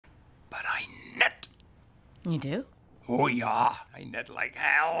but I knit. You do? Oh, yeah. I knit like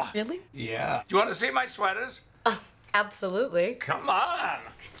hell. Really? Yeah. Do you want to see my sweaters? Oh, absolutely. Come on.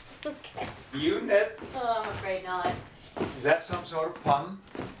 Okay. You knit. Oh, I'm afraid not. Is that some sort of pun?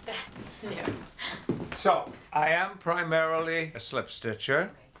 No. So, I am primarily a slip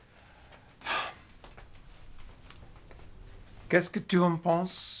stitcher. Qu'est-ce que tu en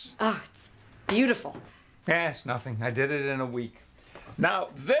penses? Oh, it's beautiful. Yes, nothing. I did it in a week. Now,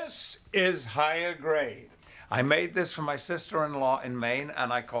 this is higher grade. I made this for my sister-in-law in Maine,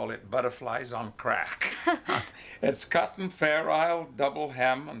 and I call it Butterflies on Crack. It's cotton fair isle, double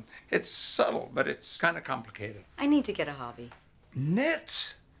hem, and it's subtle, but it's kind of complicated. I need to get a hobby.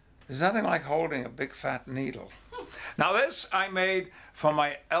 Knit. There's nothing like holding a big fat needle. Now this I made for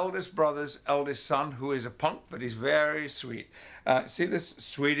my eldest brother's eldest son, who is a punk, but he's very sweet. See this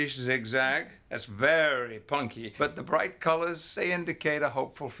Swedish zigzag? That's very punky, but the bright colors, they indicate a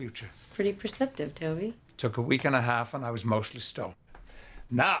hopeful future. It's pretty perceptive, Toby. Took a week and a half and I was mostly stoned.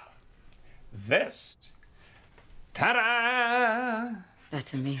 Now, this, ta-da!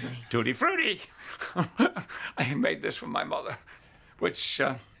 That's amazing. Tutti frutti! I made this for my mother, which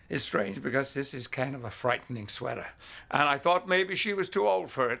is strange because this is kind of a frightening sweater. And I thought maybe she was too old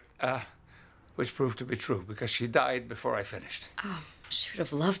for it, which proved to be true because she died before I finished. Oh, she would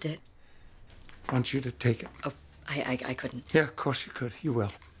have loved it. I want you to take it. Oh, I couldn't. Yeah, of course you could. You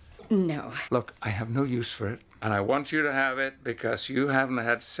will. No. Look, I have no use for it, and I want you to have it because you haven't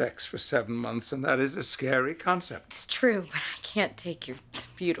had sex for 7 months, and that is a scary concept. It's true, but I can't take your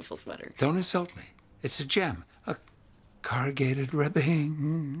beautiful sweater. Don't insult me. It's a gem. A corrugated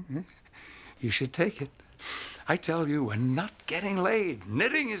ribbing. You should take it. I tell you, when not getting laid,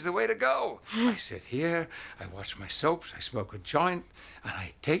 knitting is the way to go. I sit here, I watch my soaps, I smoke a joint, and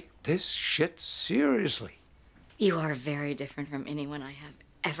I take this shit seriously. You are very different from anyone I have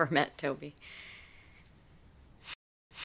ever met, Toby.